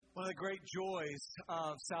One of the great joys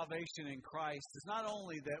of salvation in Christ is not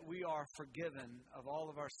only that we are forgiven of all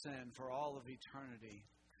of our sin for all of eternity,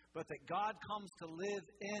 but that God comes to live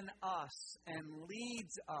in us and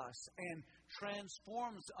leads us and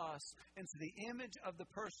transforms us into the image of the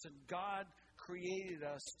person God created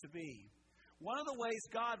us to be. One of the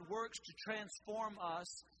ways God works to transform us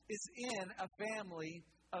is in a family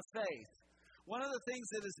of faith. One of the things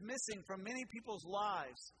that is missing from many people's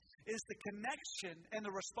lives is the connection and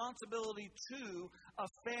the responsibility to a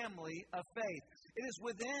family of faith. It is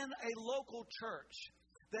within a local church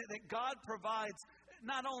that God provides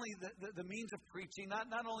not only the means of preaching, not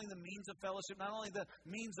only the means of fellowship, not only the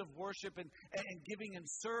means of worship and giving and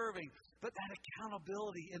serving, but that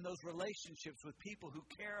accountability in those relationships with people who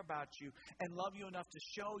care about you and love you enough to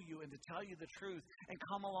show you and to tell you the truth and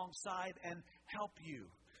come alongside and help you.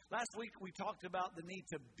 Last week we talked about the need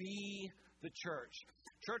to be the church.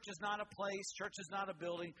 Church is not a place. Church is not a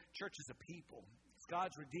building. Church is a people. It's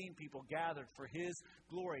God's redeemed people gathered for His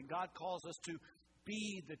glory. And God calls us to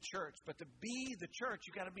be the church. But to be the church,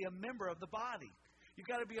 you've got to be a member of the body. You've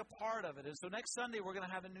got to be a part of it. And so next Sunday, we're going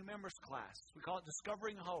to have a new members class. We call it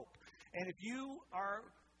Discovering Hope. And if you are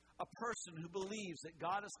a person who believes that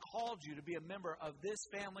God has called you to be a member of this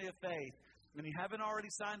family of faith, and you haven't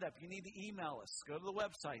already signed up, you need to email us. Go to the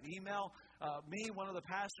website. Email me, one of the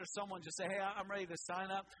pastors, someone. Just say, hey, I'm ready to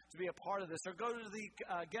sign up to be a part of this. Or go to the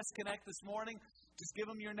Guest Connect this morning. Just give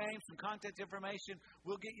them your name, some contact information.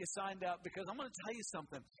 We'll get you signed up. Because I'm going to tell you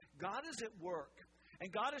something. God is at work. And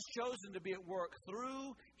God has chosen to be at work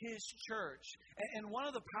through His church. And one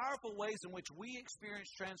of the powerful ways in which we experience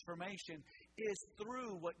transformation is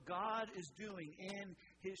through what God is doing in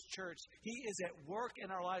His church. He is at work in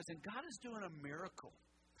our lives, and God is doing a miracle.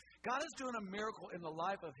 God is doing a miracle in the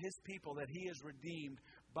life of His people that He has redeemed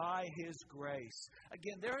by His grace.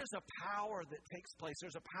 Again, there is a power that takes place.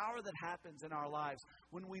 There's a power that happens in our lives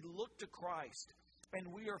when we look to Christ and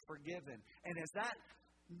we are forgiven. And as that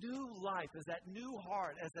new life, as that new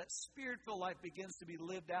heart, as that spirit-filled life begins to be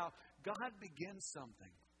lived out, God begins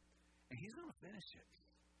something. And He's going to finish it.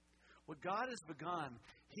 What God has begun,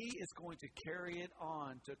 He is going to carry it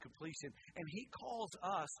on to completion. And He calls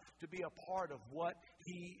us to be a part of what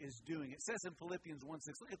He is doing. It says in Philippians 1:6,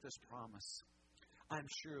 look at this promise. I'm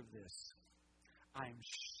sure of this. I'm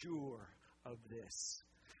sure of this.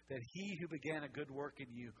 That He who began a good work in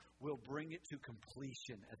you will bring it to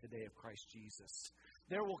completion at the day of Christ Jesus.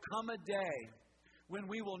 There will come a day when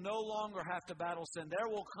we will no longer have to battle sin. There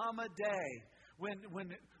will come a day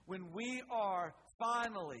when we are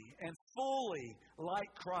finally and fully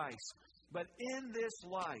like Christ. But in this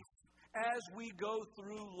life, as we go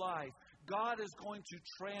through life, God is going to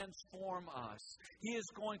transform us. He is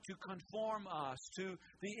going to conform us to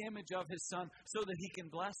the image of His Son so that He can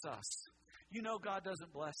bless us. You know God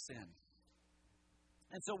doesn't bless sin.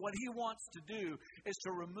 And so what He wants to do is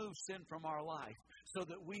to remove sin from our life so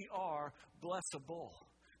that we are blessable.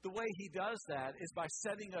 The way He does that is by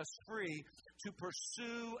setting us free to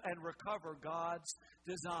pursue and recover God's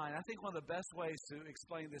design. I think one of the best ways to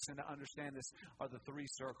explain this and to understand this are the three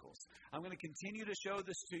circles. I'm going to continue to show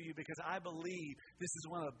this to you because I believe this is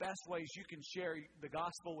one of the best ways you can share the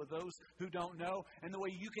gospel with those who don't know and the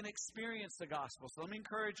way you can experience the gospel. So let me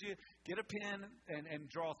encourage you, get a pen and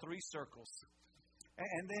draw three circles.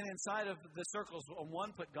 And then inside of the circles, on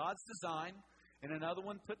one put God's design, and another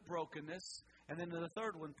one put brokenness, and then in the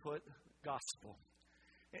third one put gospel.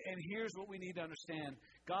 And here's what we need to understand.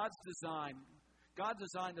 God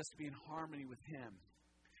designed us to be in harmony with Him.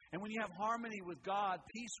 And when you have harmony with God,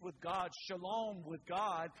 peace with God, shalom with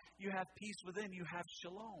God, you have peace within, you have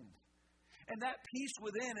shalom. And that peace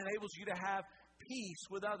within enables you to have peace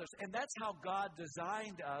with others. And that's how God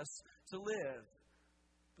designed us to live.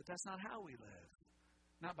 But that's not how we live.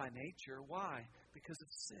 Not by nature. Why? Because of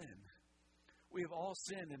sin. We have all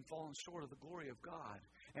sinned and fallen short of the glory of God.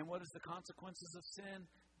 And what is the consequences of sin?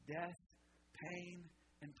 Death, pain,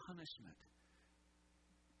 and punishment.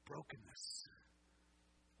 Brokenness.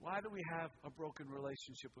 Why do we have a broken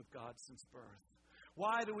relationship with God since birth?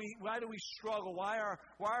 Why do we struggle? Why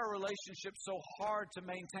are relationships so hard to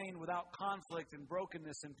maintain without conflict and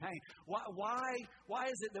brokenness and pain? Why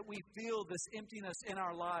is it that we feel this emptiness in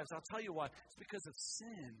our lives? I'll tell you why. It's because of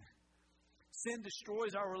sin. Sin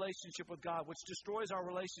destroys our relationship with God, which destroys our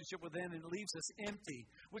relationship within and leaves us empty,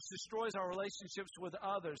 which destroys our relationships with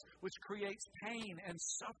others, which creates pain and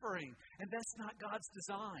suffering. And that's not God's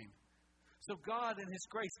design. So God, in His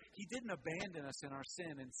grace, He didn't abandon us in our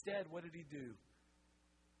sin. Instead, what did He do?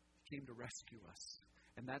 He came to rescue us.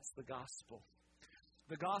 And that's the gospel.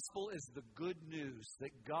 The gospel is the good news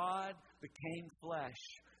that God became flesh,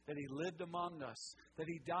 that He lived among us,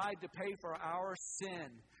 that He died to pay for our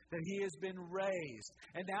sin, that He has been raised.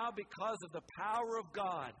 And now because of the power of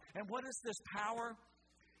God, and what is this power?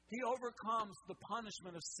 He overcomes the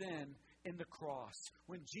punishment of sin in the cross.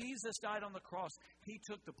 When Jesus died on the cross, He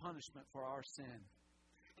took the punishment for our sin.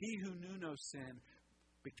 He who knew no sin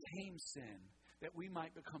became sin, that we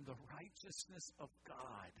might become the righteousness of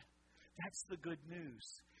God. That's the good news.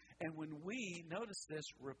 And when we, notice this,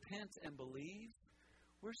 repent and believe,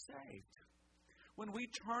 we're saved. When we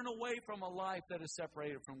turn away from a life that is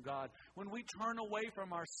separated from God, when we turn away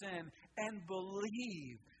from our sin and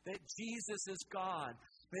believe that Jesus is God,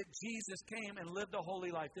 that Jesus came and lived a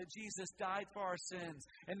holy life, that Jesus died for our sins,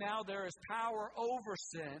 and now there is power over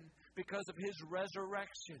sin because of His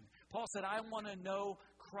resurrection. Paul said, I want to know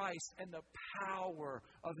Christ and the power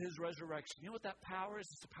of His resurrection. You know what that power is?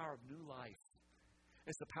 It's the power of new life.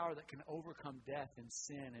 It's the power that can overcome death and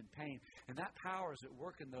sin and pain. And that power is at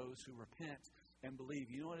work in those who repent and believe.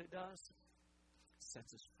 You know what it does? It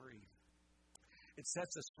sets us free. It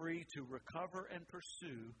sets us free to recover and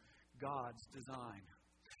pursue God's design.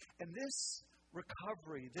 And this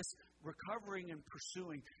recovery, this recovering and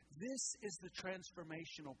pursuing, this is the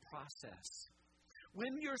transformational process.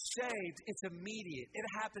 When you're saved, it's immediate. It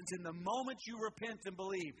happens in the moment you repent and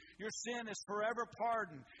believe. Your sin is forever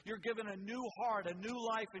pardoned. You're given a new heart, a new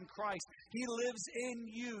life in Christ. He lives in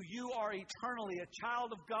you. You are eternally a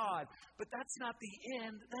child of God. But that's not the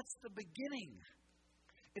end. That's the beginning.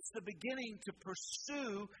 It's the beginning to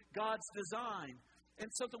pursue God's design. And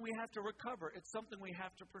something we have to recover. It's something we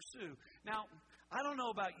have to pursue. Now, I don't know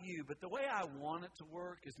about you, but the way I want it to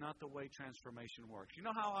work is not the way transformation works. You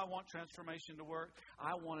know how I want transformation to work?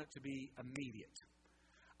 I want it to be immediate.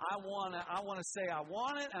 I want to say I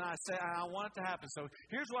want it, and I want it to happen. So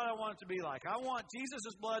here's what I want it to be like. I want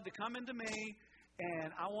Jesus' blood to come into me,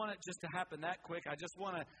 and I want it just to happen that quick. I just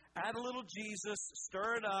want to add a little Jesus,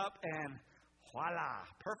 stir it up, and voila,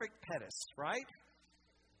 perfect pettis, right?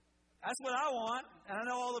 That's what I want, and I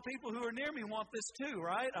know all the people who are near me want this too,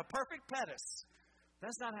 right? A perfect pettis.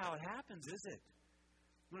 That's not how it happens, is it?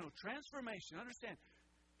 No, transformation, understand,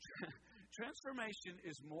 transformation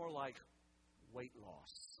is more like weight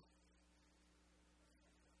loss.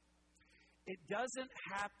 It doesn't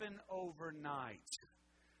happen overnight.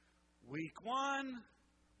 Week 1,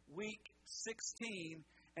 week 16,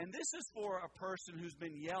 and this is for a person who's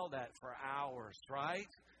been yelled at for hours, right?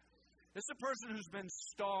 This is a person who's been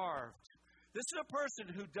starved. This is a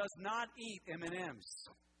person who does not eat M&Ms.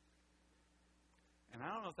 And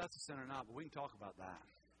I don't know if that's a sin or not, but we can talk about that.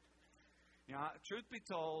 You know, truth be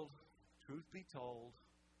told,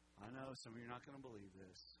 I know some of you are not going to believe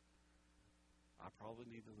this. I probably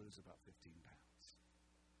need to lose about 15 pounds.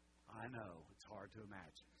 I know, it's hard to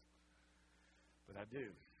imagine. But I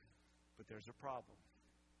do. But there's a problem.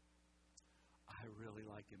 I really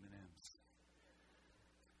like M&Ms.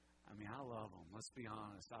 I mean, I love them. Let's be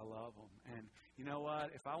honest. I love them. And you know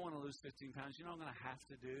what? If I want to lose 15 pounds, you know what I'm going to have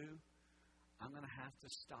to do? I'm going to have to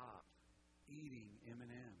stop eating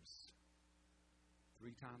M&Ms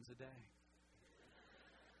 3 times a day.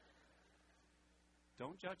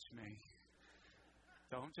 Don't judge me.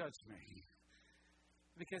 Don't judge me.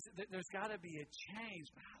 Because there's got to be a change.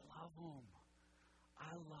 But I love them.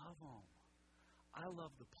 I love them. I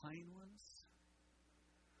love the plain ones.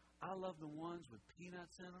 I love the ones with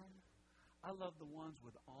peanuts in them. I love the ones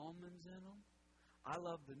with almonds in them. I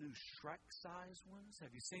love the new Shrek-sized ones.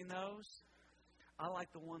 Have you seen those? I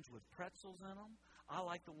like the ones with pretzels in them. I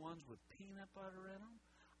like the ones with peanut butter in them.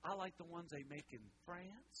 I like the ones they make in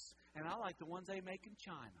France. And I like the ones they make in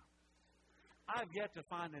China. I've yet to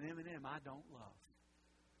find an M&M I don't love.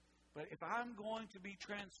 But if I'm going to be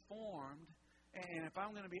transformed, and if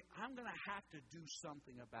I'm going to have to do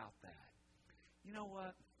something about that. You know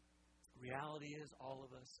what? Reality is, all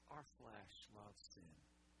of us, our flesh loves sin.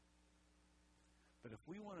 But if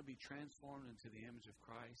we want to be transformed into the image of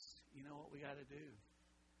Christ, you know what we got to do?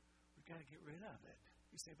 We've got to get rid of it.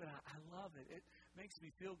 You say, but I love it. It makes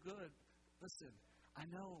me feel good. Listen, I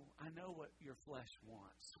know what your flesh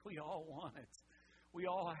wants. We all want it. We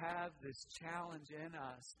all have this challenge in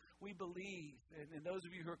us. We believe, and those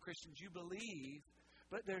of you who are Christians, you believe,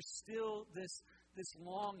 but there's still this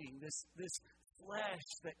longing, this flesh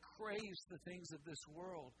that craves the things of this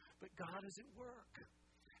world. But God is at work.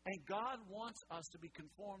 And God wants us to be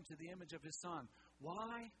conformed to the image of His Son.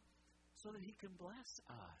 Why? So that He can bless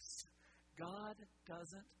us. God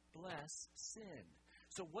doesn't bless sin.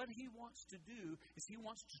 So what He wants to do is He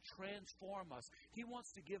wants to transform us. He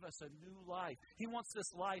wants to give us a new life. He wants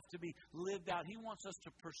this life to be lived out. He wants us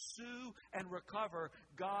to pursue and recover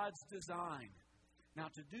God's design. Now,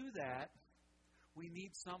 to do that, We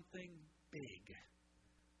need something big.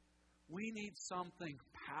 We need something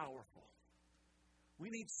powerful. We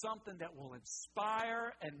need something that will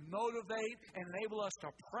inspire and motivate and enable us to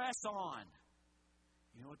press on.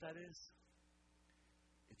 You know what that is?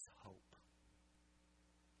 It's hope.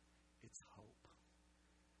 It's hope.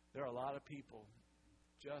 There are a lot of people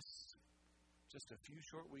just a few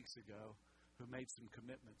short weeks ago who made some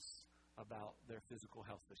commitments about their physical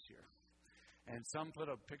health this year. And some put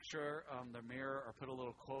a picture on their mirror or put a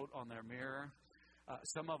little quote on their mirror.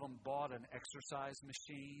 Some of them bought an exercise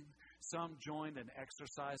machine. Some joined an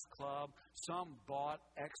exercise club. Some bought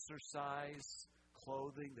exercise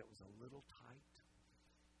clothing that was a little tight.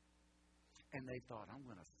 And they thought, I'm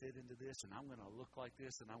going to fit into this, and I'm going to look like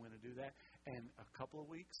this, and I'm going to do that. And a couple of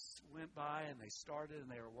weeks went by, and they started,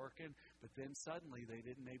 and they were working. But then suddenly they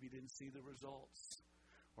maybe didn't see the results.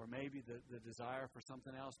 Or maybe the desire for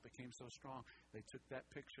something else became so strong. They took that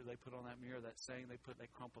picture they put on that mirror, that saying they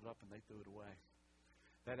crumpled up, and they threw it away.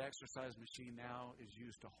 That exercise machine now is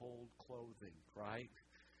used to hold clothing, right?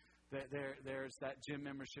 There's that gym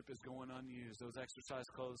membership is going unused. Those exercise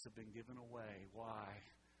clothes have been given away. Why?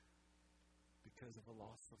 Because of a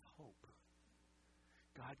loss of hope.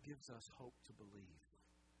 God gives us hope to believe.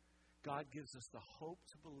 God gives us the hope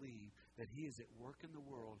to believe that He is at work in the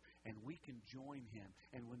world and we can join Him.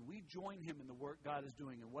 And when we join Him in the work God is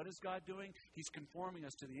doing, and what is God doing? He's conforming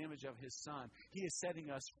us to the image of His Son. He is setting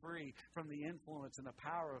us free from the influence and the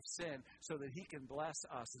power of sin so that He can bless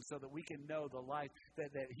us and so that we can know the life that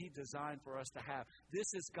He designed for us to have. This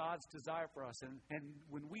is God's desire for us. And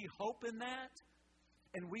when we hope in that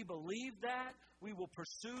and we believe that, we will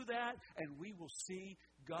pursue that and we will see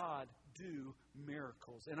God do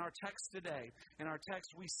miracles. In our text today,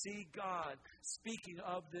 we see God speaking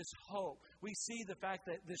of this hope. We see the fact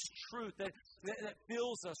that this truth that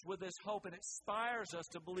fills us with this hope and inspires us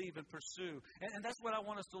to believe and pursue. And that's what I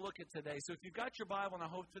want us to look at today. So if you've got your Bible, and I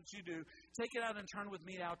hope that you do, take it out and turn with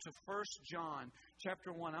me now to 1 John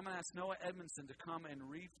chapter 1. I'm going to ask Noah Edmondson to come and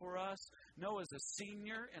read for us. Noah is a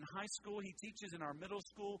senior in high school. He teaches in our middle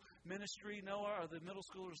school ministry. Noah, are the middle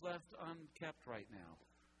schoolers left unkept right now?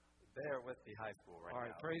 They're with the high school right now. All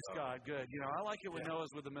right, praise God. Good. You know, I like it when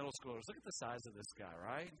Noah's with the middle schoolers. Look at the size of this guy,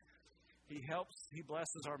 right? He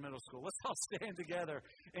blesses our middle school. Let's all stand together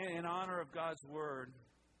in honor of God's Word.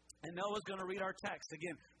 And Noah's going to read our text.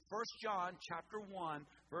 Again, 1 John chapter 1,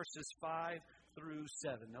 verses 5 through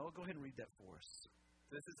 7. Noah, go ahead and read that for us.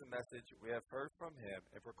 This is the message we have heard from Him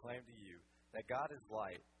and proclaimed to you, that God is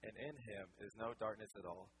light, and in Him is no darkness at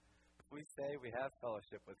all. If we say we have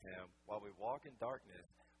fellowship with Him while we walk in darkness,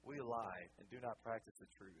 we lie and do not practice the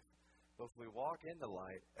truth. But if we walk in the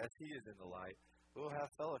light, as He is in the light, we will have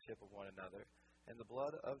fellowship with one another. And the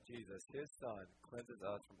blood of Jesus, His Son, cleanses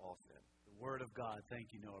us from all sin. The Word of God. Thank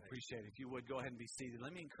you, Noah. Appreciate it. If you would, go ahead and be seated.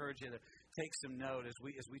 Let me encourage you to take some note as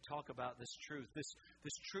we talk about this truth.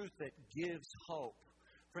 This truth that gives hope.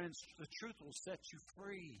 Friends, the truth will set you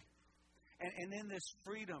free. And in this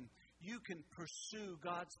freedom, you can pursue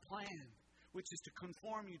God's plan, which is to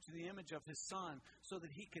conform you to the image of His Son so that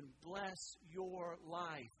He can bless your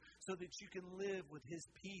life, so that you can live with His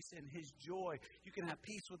peace and His joy. You can have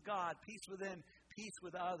peace with God, peace within, peace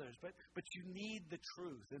with others. But you need the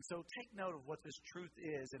truth. And so take note of what this truth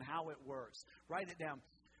is and how it works. Write it down.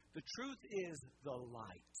 The truth is the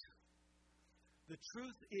light. The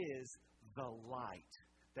truth is the light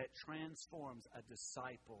that transforms a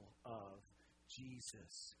disciple of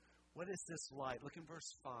Jesus. What is this light? Look in verse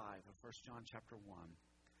 5 of 1 John chapter 1.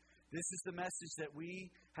 This is the message that we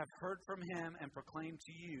have heard from Him and proclaimed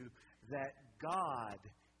to you, that God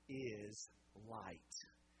is light,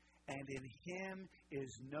 and in Him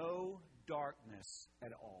is no darkness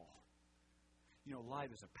at all. You know,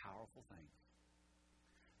 light is a powerful thing.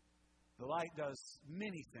 The light does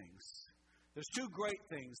many things. There's two great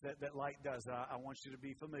things that light does that I want you to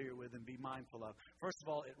be familiar with and be mindful of. First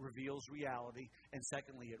of all, it reveals reality. And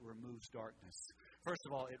secondly, it removes darkness. First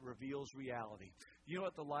of all, it reveals reality. You know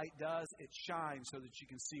what the light does? It shines so that you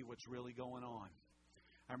can see what's really going on.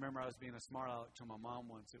 I remember I was being a smart aleck to my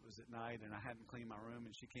mom once. It was at night, and I hadn't cleaned my room.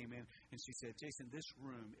 And she came in, and she said, Jason, this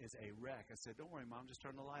room is a wreck. I said, don't worry, Mom, just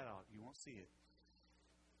turn the light out. You won't see it.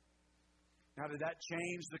 Now, did that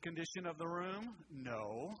change the condition of the room?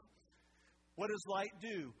 No. What does light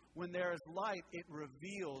do? When there is light, it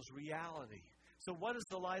reveals reality. So what does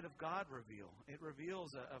the light of God reveal? It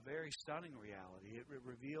reveals a very stunning reality. It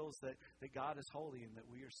reveals that God is holy and that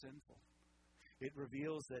we are sinful. It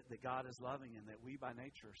reveals that God is loving and that we by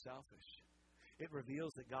nature are selfish. It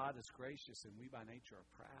reveals that God is gracious and we by nature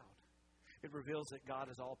are proud. It reveals that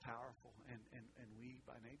God is all-powerful and we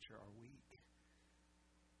by nature are weak.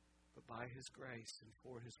 But by His grace and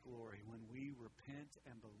for His glory, when we repent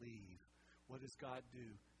and believe, what does God do?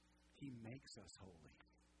 He makes us holy.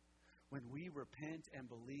 When we repent and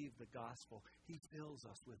believe the gospel, He fills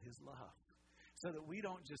us with His love. So that we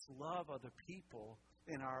don't just love other people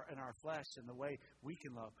in our flesh and the way we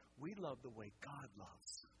can love. We love the way God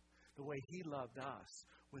loves. The way He loved us,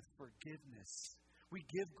 with forgiveness. We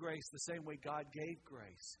give grace the same way God gave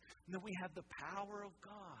grace. And then we have the power of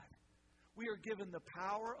God. We are given the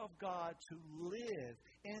power of God to live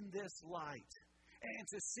in this light and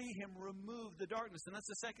to see Him remove the darkness. And that's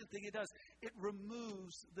the second thing it does. It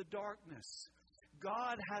removes the darkness.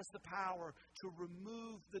 God has the power to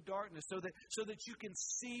remove the darkness so that you can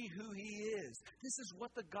see who He is. This is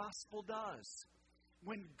what the gospel does.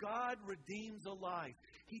 When God redeems a life,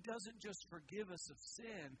 He doesn't just forgive us of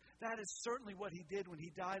sin. That is certainly what He did when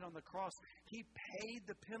He died on the cross. He paid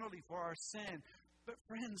the penalty for our sin. But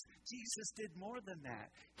friends, Jesus did more than that.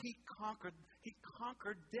 He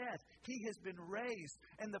conquered death. He has been raised.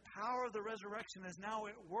 And the power of the resurrection is now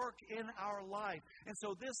at work in our life. And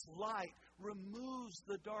so this light removes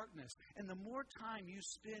the darkness. And the more time you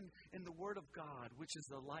spend in the Word of God, which is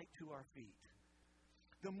the light to our feet,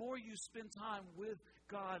 the more you spend time with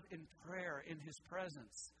God in prayer, in His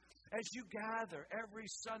presence, as you gather every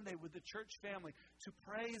Sunday with the church family to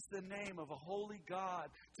praise the name of a holy God,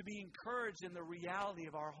 to be encouraged in the reality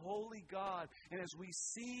of our holy God, and as we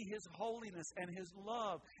see His holiness and His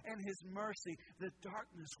love and His mercy, the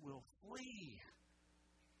darkness will flee.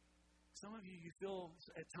 Some of you feel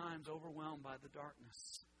at times overwhelmed by the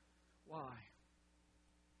darkness. Why?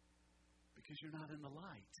 Because you're not in the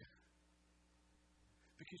light.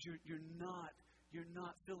 Because you're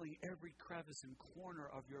not filling every crevice and corner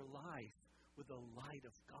of your life with the light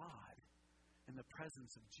of God and the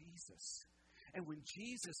presence of Jesus. And when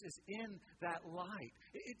Jesus is in that light,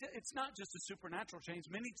 it's not just a supernatural change.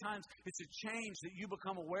 Many times it's a change that you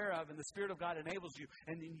become aware of and the Spirit of God enables you.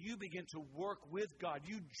 And then you begin to work with God.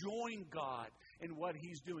 You join God in what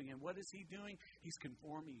He's doing. And what is He doing? He's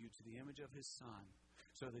conforming you to the image of His Son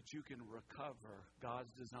so that you can recover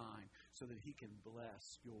God's design, so that He can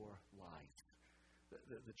bless your life.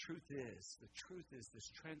 The truth is this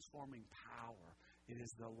transforming power. It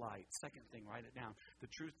is the light. Second thing, write it down.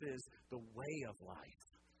 The truth is the way of life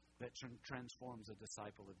that transforms a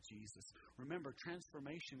disciple of Jesus. Remember,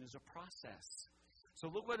 transformation is a process. So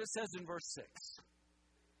look what it says in verse 6.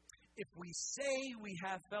 If we say we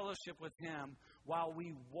have fellowship with Him while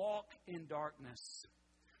we walk in darkness,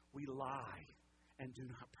 we lie and do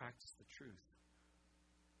not practice the truth.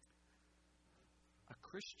 A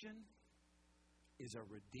Christian is a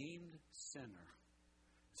redeemed sinner,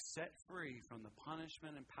 set free from the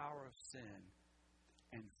punishment and power of sin,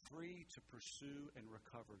 and free to pursue and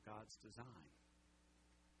recover God's design.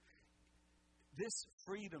 This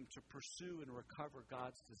freedom to pursue and recover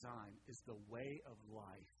God's design is the way of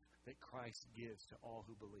life that Christ gives to all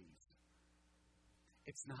who believe.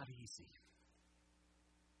 It's not easy.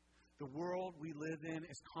 The world we live in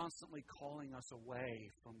is constantly calling us away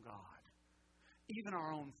from God. Even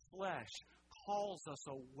our own flesh calls us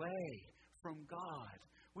away from God.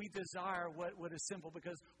 We desire what is sinful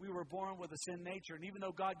because we were born with a sin nature. And even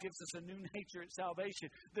though God gives us a new nature at salvation,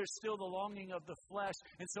 there's still the longing of the flesh.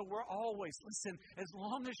 And so we're always, listen, as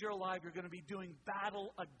long as you're alive, you're going to be doing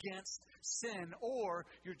battle against sin, or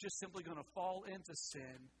you're just simply going to fall into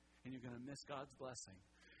sin and you're going to miss God's blessing.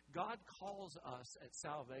 God calls us at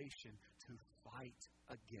salvation to fight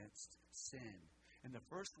against sin. And the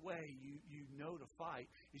first way you know to fight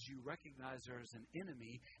is you recognize there is an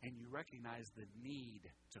enemy and you recognize the need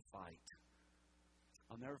to fight.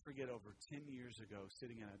 I'll never forget over 10 years ago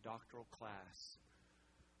sitting in a doctoral class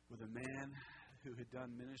with a man who had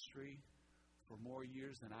done ministry for more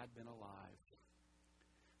years than I'd been alive.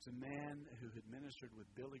 It was a man who had ministered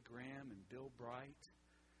with Billy Graham and Bill Bright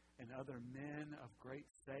and other men of great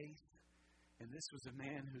faith. And this was a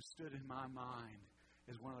man who stood in my mind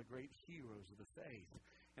as one of the great heroes of the faith.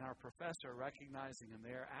 And our professor, recognizing him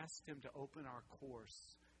there, asked him to open our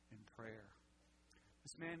course in prayer.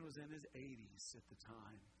 This man was in his 80s at the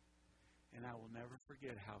time. And I will never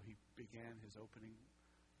forget how he began his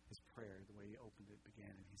prayer, the way he opened it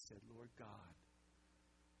began. And he said, Lord God,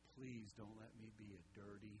 please don't let me be a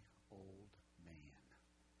dirty old man.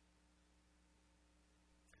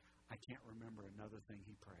 I can't remember another thing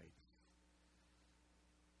he prayed.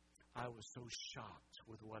 I was so shocked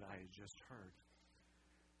with what I had just heard.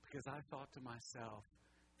 Because I thought to myself,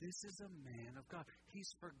 this is a man of God. He's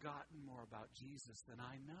forgotten more about Jesus than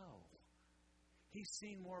I know. He's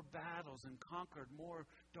seen more battles and conquered more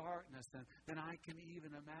darkness than I can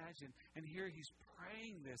even imagine. And here he's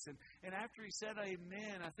praying this. And after he said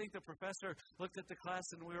amen, I think the professor looked at the class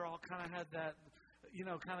and we were all kind of had that,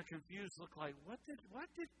 kind of confused look like, what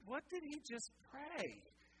did he just pray?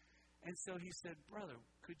 And so he said, brother,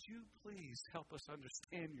 could you please help us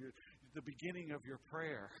understand the beginning of your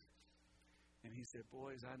prayer? And he said,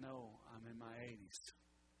 boys, I know I'm in my 80s.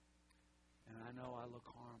 And I know I look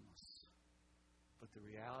harmless. But the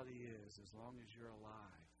reality is, as long as you're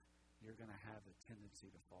alive, you're going to have a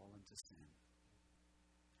tendency to fall into sin.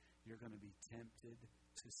 You're going to be tempted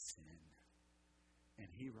to sin. And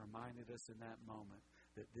he reminded us in that moment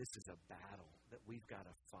that this is a battle that we've got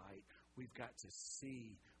to fight. We've got to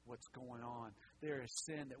see what's going on. There is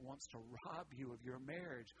sin that wants to rob you of your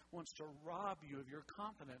marriage, wants to rob you of your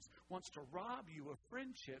confidence, wants to rob you of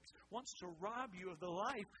friendships, wants to rob you of the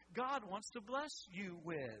life God wants to bless you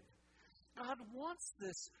with. God wants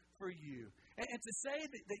this for you. And to say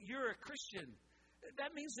that you're a Christian,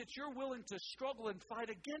 that means that you're willing to struggle and fight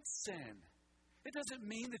against sin. It doesn't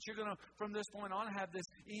mean that you're going to, from this point on, have this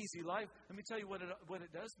easy life. Let me tell you what it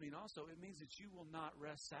does mean also. It means that you will not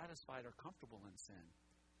rest satisfied or comfortable in sin.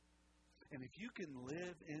 And if you can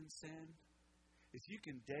live in sin, if you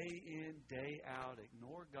can day in, day out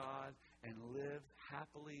ignore God and live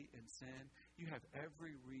happily in sin, you have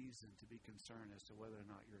every reason to be concerned as to whether or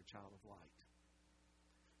not you're a child of light.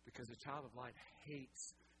 Because a child of light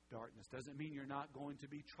hates darkness. Doesn't mean you're not going to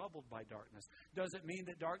be troubled by darkness. Doesn't mean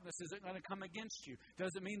that darkness isn't going to come against you.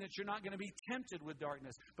 Doesn't mean that you're not going to be tempted with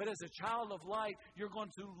darkness. But as a child of light, you're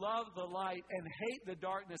going to love the light and hate the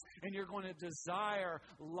darkness. And you're going to desire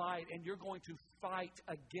light. And you're going to fight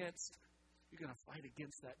against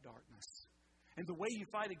that darkness. And the way you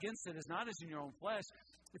fight against it is not as in your own flesh.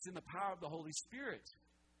 It's in the power of the Holy Spirit.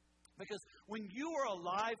 Because when you are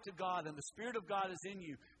alive to God and the Spirit of God is in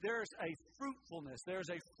you, there's a fruitfulness. There's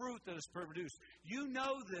a fruit that is produced. You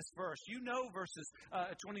know this verse. You know verses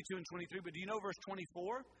 22 and 23, but do you know verse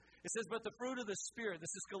 24? It says, but the fruit of the Spirit,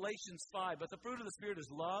 this is Galatians 5, but the fruit of the Spirit is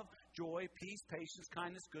love, joy, peace, patience,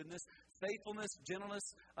 kindness, goodness, faithfulness, gentleness,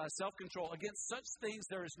 self-control. Against such things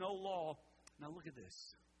there is no law. Now look at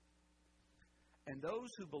this. And those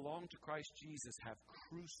who belong to Christ Jesus have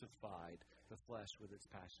crucified the flesh with its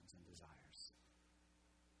passions and desires.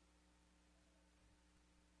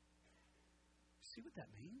 See what that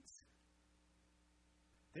means?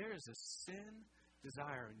 There is a sin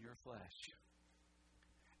desire in your flesh.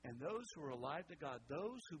 And those who are alive to God,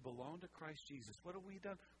 those who belong to Christ Jesus, what have we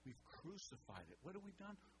done? We've crucified it. What have we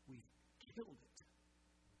done? We've killed it.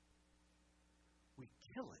 We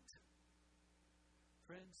kill it.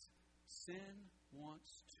 Friends, sin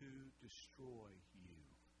wants to destroy you.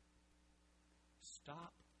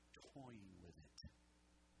 Stop toying with it.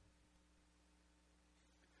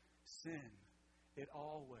 Sin, it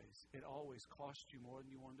always costs you more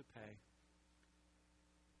than you wanted to pay,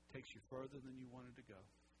 takes you further than you wanted to go,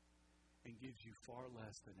 and gives you far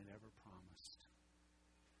less than it ever promised.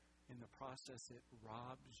 In the process, it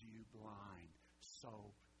robs you blind. So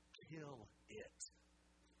kill it.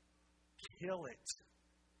 Kill it.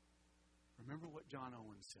 Remember what John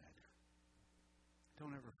Owen said.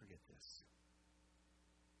 Don't ever forget this.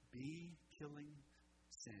 Be killing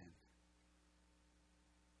sin,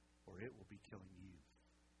 or it will be killing you.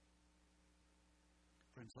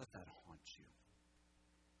 Friends, let that haunt you.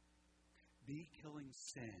 Be killing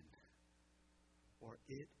sin, or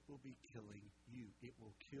it will be killing you. It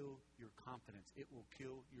will kill your confidence. It will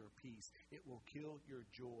kill your peace. It will kill your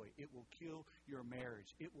joy. It will kill your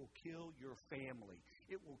marriage. It will kill your family.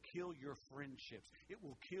 It will kill your friendships. It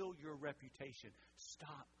will kill your reputation.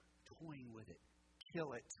 Stop toying with it.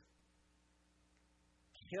 Kill it.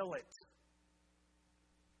 Kill it.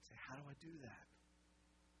 Say, how do I do that?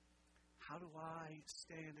 How do I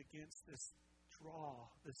stand against this draw,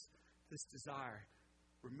 this desire?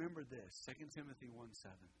 Remember this, 2 Timothy 1:7.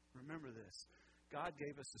 Remember this. God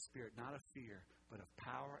gave us a spirit, not of fear, but of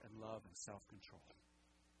power and love and self-control.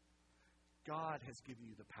 God has given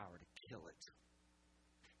you the power to kill it.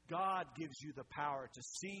 God gives you the power to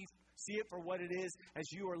see it for what it is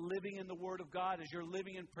as you are living in the Word of God, as you're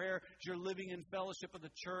living in prayer, as you're living in fellowship of the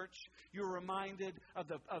church. You're reminded of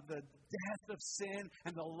the death of sin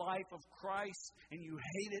and the life of Christ, and you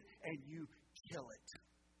hate it and you kill it.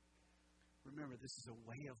 Remember, this is a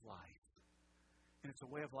way of life. And it's a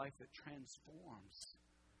way of life that transforms.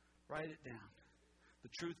 Write it down. The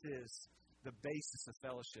truth is, the basis of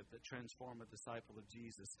fellowship that transforms a disciple of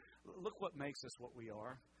Jesus. Look what makes us what we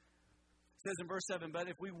are. It says in verse 7, but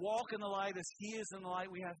if we walk in the light as He is in the light,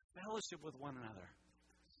 we have fellowship with one another.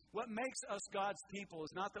 What makes us God's people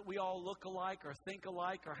is not that we all look alike or think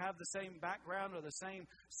alike or have the same background or the same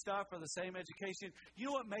stuff or the same education. You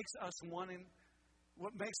know what makes us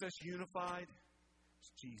what makes us unified?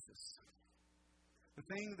 It's Jesus. The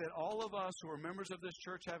thing that all of us who are members of this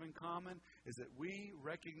church have in common is that we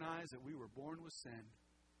recognize that we were born with sin,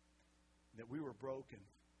 that we were broken,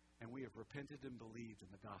 and we have repented and believed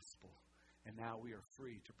in the gospel. And now we are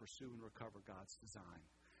free to pursue and recover God's design.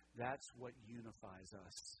 That's what unifies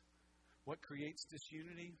us. What creates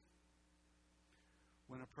disunity?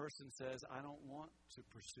 When a person says, I don't want to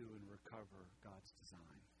pursue and recover God's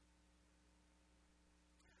design.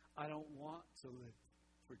 I don't want to live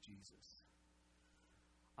for Jesus.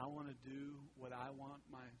 I want to do what I want,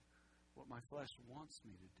 what my flesh wants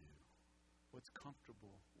me to do. What's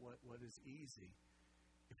comfortable, what is easy.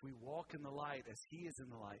 If we walk in the light as He is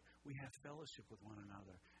in the light, we have fellowship with one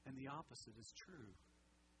another. And the opposite is true.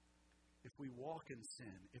 If we walk in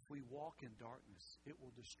sin, if we walk in darkness, it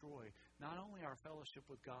will destroy not only our fellowship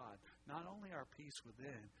with God, not only our peace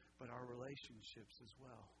within, but our relationships as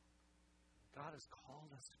well. God has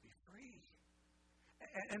called us to be free.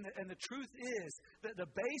 And the truth is that the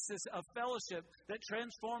basis of fellowship that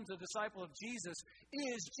transforms a disciple of Jesus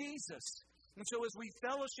is Jesus. And so as we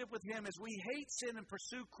fellowship with Him, as we hate sin and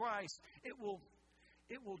pursue Christ, it will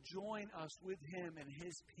join us with Him and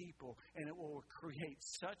His people, and it will create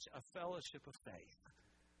such a fellowship of faith,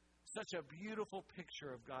 such a beautiful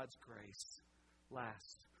picture of God's grace.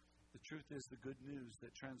 Last, the truth is the good news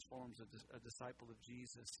that transforms a disciple of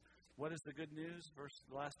Jesus. What is the good news?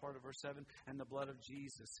 The last part of verse 7, and the blood of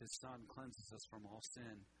Jesus, His Son, cleanses us from all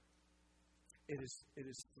sin. It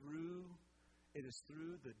is through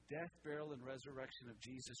the death, burial, and resurrection of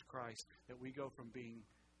Jesus Christ that we go from being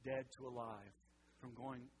dead to alive. From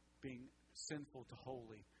being sinful to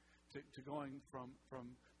holy, to going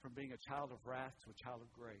from being a child of wrath to a child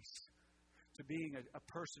of grace, to being a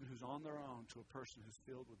person who's on their own to a person who's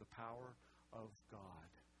filled with the power of God.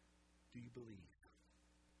 Do you believe?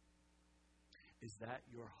 Is that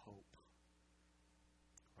your hope?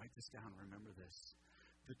 Write this down. Remember this.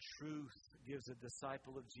 The truth gives a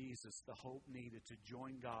disciple of Jesus the hope needed to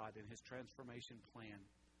join God in His transformation plan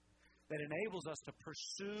that enables us to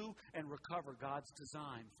pursue and recover God's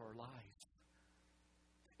design for life.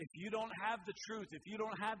 If you don't have the truth, if you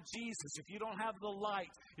don't have Jesus, if you don't have the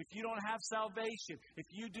light, if you don't have salvation, if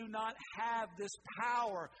you do not have this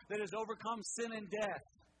power that has overcome sin and death,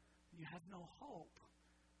 you have no hope.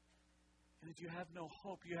 And if you have no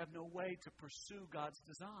hope, you have no way to pursue God's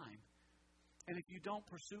design. And if you don't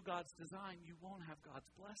pursue God's design, you won't have God's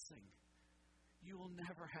blessing. You will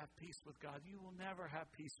never have peace with God. You will never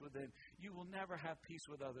have peace within. You will never have peace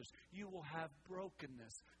with others. You will have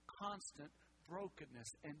brokenness, constant brokenness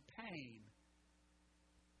and pain.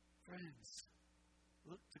 Friends,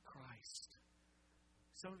 look to Christ.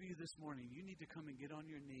 Some of you this morning, you need to come and get on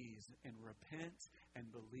your knees and repent and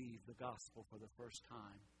believe the gospel for the first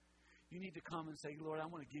time. You need to come and say, Lord, I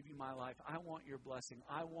want to give you my life. I want your blessing.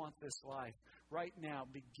 I want this life. Right now,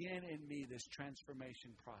 begin in me this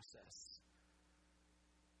transformation process.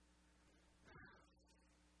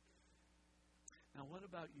 Now, what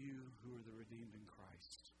about you who are the redeemed in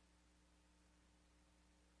Christ?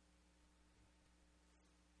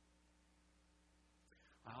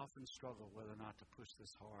 I often struggle whether or not to push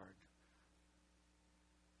this hard.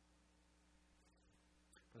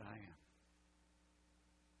 But I am.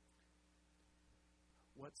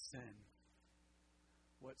 What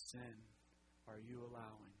sin are you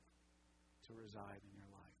allowing to reside in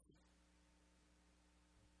your life?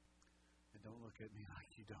 And don't look at me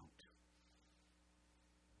like you don't.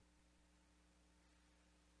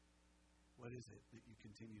 What is it that you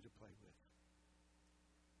continue to play with?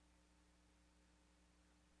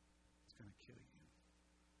 It's going to kill you.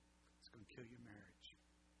 It's going to kill your marriage.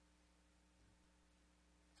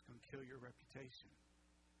 It's going to kill your reputation.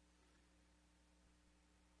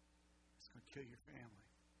 It's going to kill your family.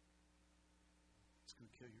 It's going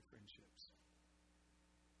to kill your friendships.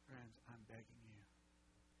 Friends, I'm begging you.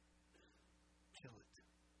 Kill it.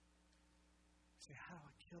 Say, how do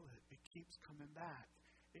I kill it? It keeps coming back.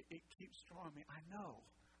 It keeps drawing me. I know.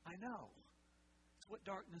 It's what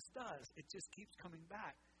darkness does. It just keeps coming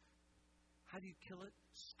back. How do you kill it?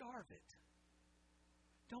 Starve it.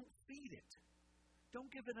 Don't feed it. Don't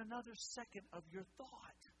give it another second of your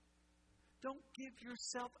thought. Don't give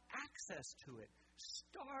yourself access to it.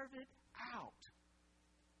 Starve it out.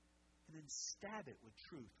 And then stab it with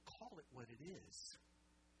truth. Call it what it is.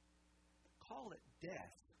 Call it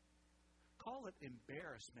death. Call it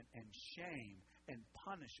embarrassment and shame and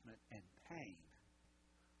punishment and pain.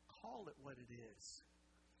 Call it what it is.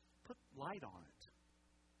 Put light on it.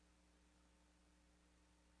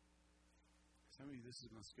 I mean, this is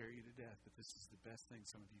going to scare you to death, but this is the best thing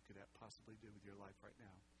some of you could possibly do with your life right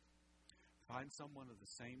now. Find someone of the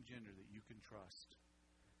same gender that you can trust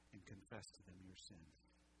and confess to them your sin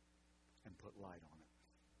and put light on it.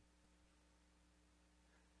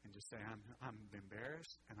 And just say, I'm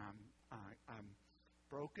embarrassed and I'm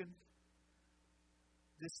broken.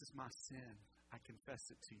 This is my sin. I confess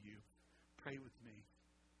it to you. Pray with me.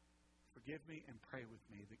 Forgive me and pray with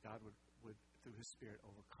me that God would through His Spirit,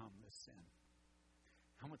 overcome this sin.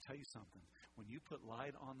 I'm going to tell you something. When you put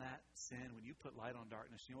light on that sin, when you put light on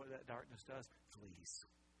darkness, you know what that darkness does? Flees.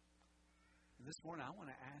 And this morning, I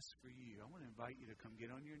want to ask for you. I want to invite you to come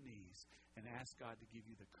get on your knees and ask God to give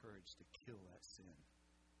you the courage to kill that sin.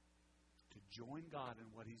 To join God in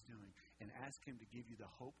what He's doing and ask Him to give you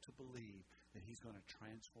the hope to believe that He's going to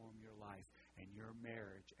transform your life and your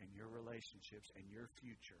marriage and your relationships and your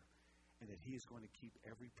future, and that He is going to keep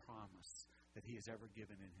every promise that He has ever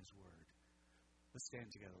given in His Word. Let's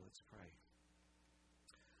stand together. Let's pray.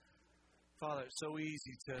 Father, it's so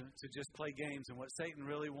easy to just play games, and what Satan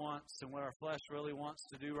really wants and what our flesh really wants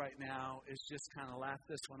to do right now is just kind of laugh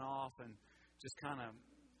this one off and just kind of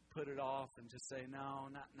put it off and just say,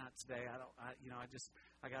 no, not today.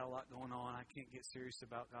 I got a lot going on. I can't get serious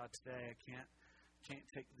about God today. I can't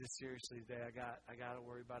take this seriously today. I got to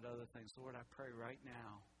worry about other things. Lord, I pray right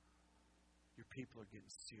now your people are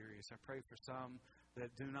getting serious. I pray for some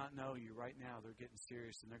that do not know you right now. They're getting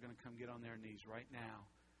serious, and they're going to come get on their knees right now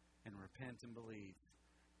and repent and believe.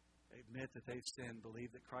 They admit that they've sinned,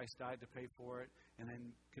 believe that Christ died to pay for it, and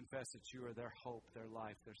then confess that you are their hope, their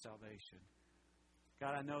life, their salvation.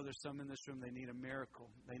 God, I know there's some in this room, they need a miracle.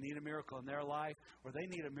 They need a miracle in their life, or they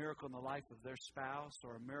need a miracle in the life of their spouse,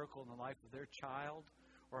 or a miracle in the life of their child,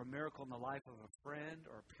 or a miracle in the life of a friend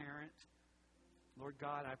or a parent. Lord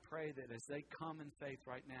God, I pray that as they come in faith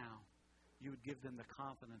right now, you would give them the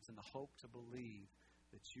confidence and the hope to believe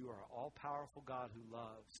that you are an all-powerful God who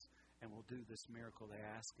loves and will do this miracle they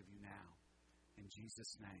ask of you now. In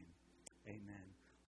Jesus' name, amen.